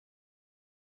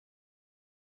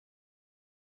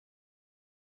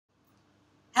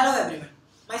Hello everyone,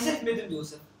 myself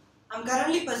Joseph. I am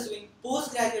currently pursuing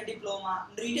postgraduate diploma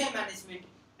in retail management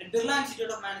at Birla Institute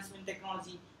of Management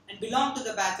Technology and belong to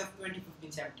the batch of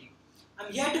 2015-17. I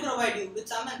am here to provide you with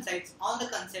some insights on the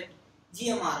concept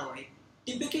GMROI,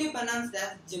 typically pronounced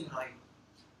as GMROI.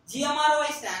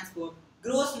 GMROI stands for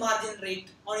Gross Margin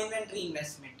Rate on Inventory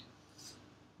Investment.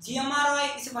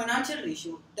 GMROI is a financial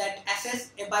ratio that assesses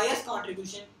a buyer's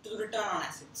contribution to return on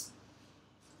assets.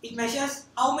 It measures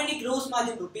how many gross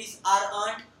margin rupees are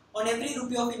earned on every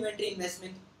rupee of inventory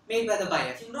investment made by the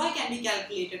buyer. GMROI can be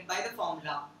calculated by the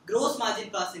formula gross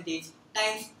margin percentage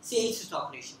times sales to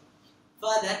stock ratio.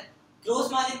 Further,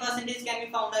 gross margin percentage can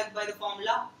be found out by the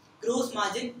formula gross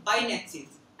margin by net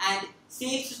sales and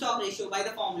sales to stock ratio by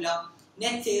the formula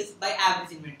net sales by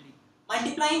average inventory.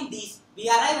 Multiplying these, we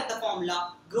arrive at the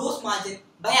formula gross margin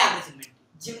by average inventory.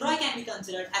 GMROI can be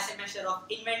considered as a measure of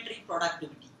inventory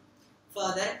productivity.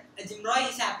 Further, a GMROI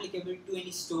is applicable to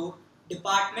any store,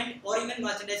 department or even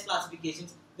merchandise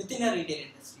classifications within a retail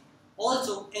industry.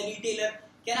 Also, a retailer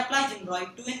can apply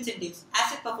GMROI to incentives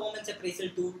as a performance appraisal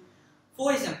tool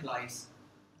for his employees.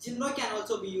 GMROI can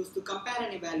also be used to compare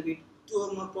and evaluate two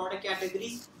or more product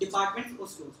categories, departments or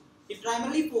stores. It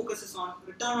primarily focuses on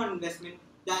return on investment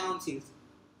than on sales.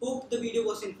 Hope the video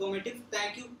was informative.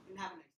 Thank you and have a nice day.